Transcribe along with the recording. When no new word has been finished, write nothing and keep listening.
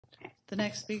The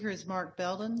next speaker is Mark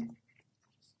Belden.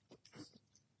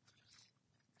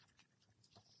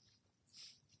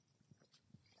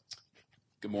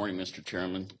 Good morning, Mr.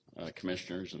 Chairman,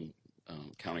 Commissioners, and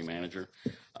County Manager.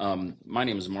 My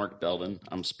name is Mark Belden.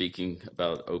 I'm speaking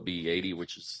about OB-80,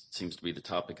 which seems to be the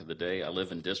topic of the day. I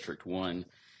live in District 1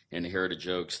 in Heritage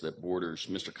Oaks that borders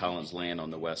Mr. Collins' land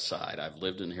on the west side. I've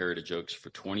lived in Heritage Oaks for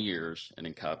 20 years and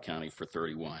in Cobb County for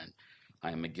 31. I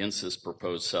am against this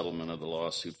proposed settlement of the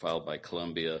lawsuit filed by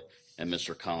Columbia and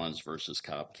Mr. Collins versus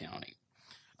Cobb County.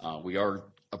 We are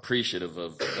appreciative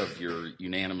of your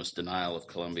unanimous denial of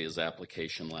Columbia's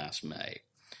application last May.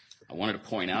 I wanted to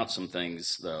point out some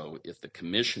things, though. If the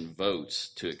Commission votes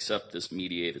to accept this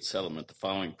mediated settlement, the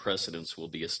following precedents will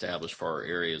be established for our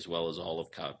area as well as all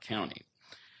of Cobb County.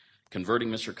 Converting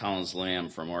Mr. Collins'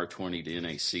 land from R20 to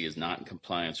NAC is not in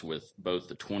compliance with both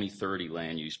the 2030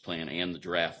 land use plan and the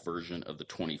draft version of the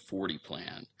 2040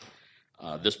 plan.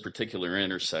 This particular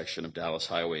intersection of Dallas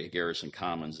Highway and Garrison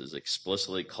Commons is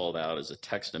explicitly called out as a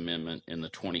text amendment in the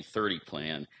 2030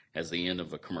 plan as the end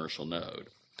of a commercial node.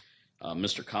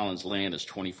 Mr. Collins' land is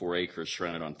 24 acres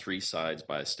surrounded on 3 sides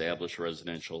by established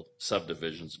residential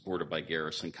subdivisions bordered by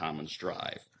Garrison Commons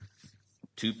Drive.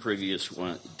 2 previous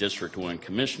District 1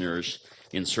 commissioners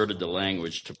inserted the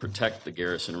language to protect the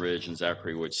Garrison Ridge and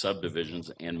Zachary Woods subdivisions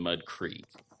and Mud Creek.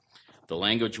 The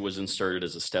language was inserted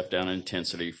as a step down in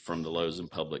intensity from the lows in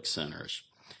public centers.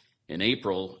 In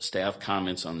April, staff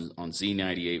comments on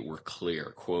Z-98 were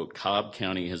clear. Quote, Cobb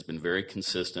County has been very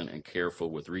consistent and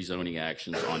careful with rezoning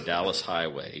actions on Dallas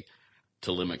Highway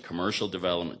to limit commercial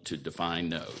development to defined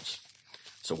nodes.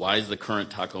 So why is the current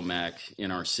Taco Mac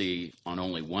NRC on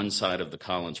only one side of the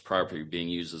Collins property being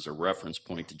used as a reference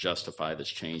point to justify this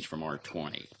change from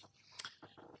R20?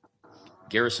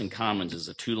 Garrison Commons is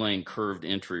a 2-lane curved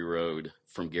entry road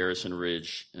from Garrison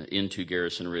Ridge into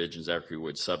Garrison Ridge and Zachary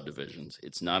Woods subdivisions.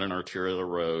 It's not an arterial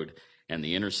road, and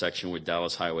the intersection with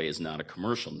Dallas Highway is not a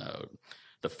commercial node.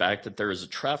 The fact that there is a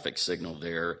traffic signal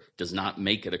there does not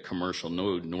make it a commercial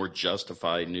node nor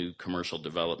justify new commercial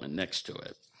development next to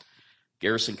it.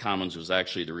 Garrison Commons was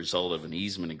actually the result of an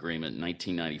easement agreement in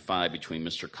 1995 between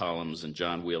Mr. Collins and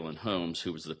John Whelan Holmes,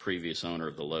 who was the previous owner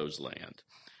of the Lowe's land.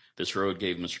 This road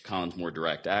gave Mr. Collins more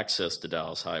direct access to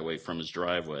Dallas Highway from his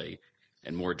driveway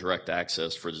and more direct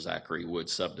access for the Zachary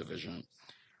Woods subdivision.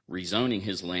 Rezoning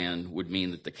his land would mean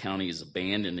that the county is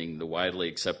abandoning the widely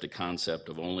accepted concept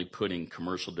of only putting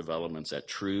commercial developments at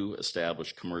true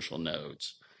established commercial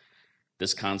nodes.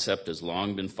 This concept has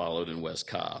long been followed in West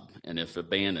Cobb, and if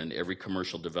abandoned, every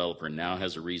commercial developer now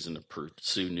has a reason to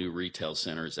pursue new retail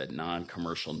centers at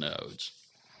non-commercial nodes.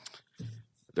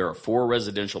 There are 4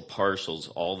 residential parcels,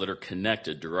 all that are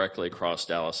connected directly across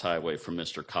Dallas Highway from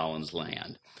Mr. Collins'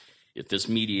 land. If this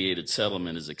mediated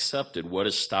settlement is accepted, what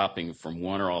is stopping from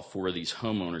 1 or all 4 of these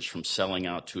homeowners from selling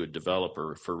out to a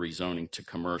developer for rezoning to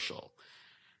commercial?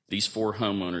 These 4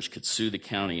 homeowners could sue the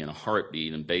county in a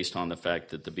heartbeat, and based on the fact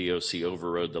that the BOC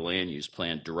overrode the land use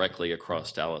plan directly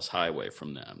across Dallas Highway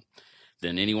from them,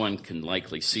 then anyone can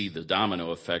likely see the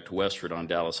domino effect westward on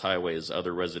Dallas Highway as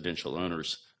other residential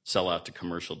owners sell out to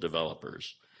commercial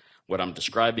developers. What I'm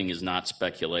describing is not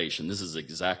speculation. This is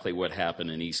exactly what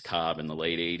happened in East Cobb in the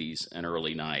late 80s and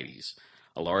early 90s.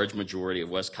 A large majority of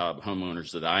West Cobb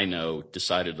homeowners that I know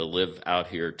decided to live out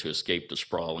here to escape the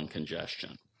sprawl and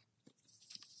congestion.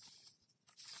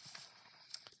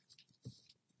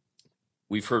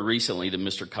 We've heard recently that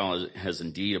Mr. Collins has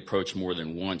indeed approached more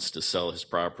than once to sell his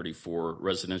property for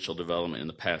residential development in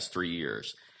the past 3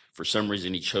 years. For some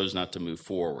reason, he chose not to move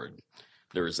forward.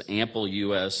 There is ample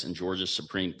U.S. and Georgia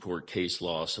Supreme Court case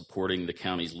law supporting the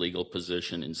county's legal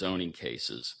position in zoning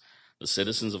cases. The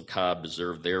citizens of Cobb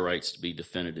deserve their rights to be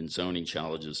defended in zoning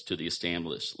challenges to the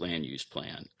established land use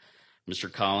plan.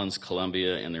 Mr. Collins,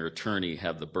 Columbia, and their attorney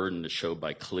have the burden to show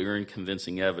by clear and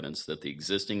convincing evidence that the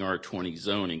existing R20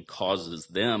 zoning causes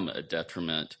them a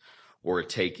detriment or a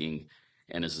taking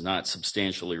and is not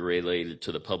substantially related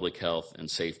to the public health and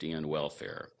safety and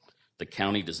welfare. The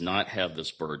county does not have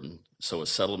this burden, so a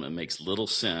settlement makes little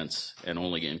sense and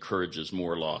only encourages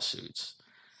more lawsuits.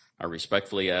 I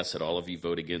respectfully ask that all of you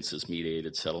vote against this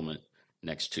mediated settlement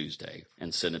next Tuesday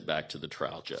and send it back to the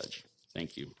trial judge.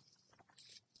 Thank you.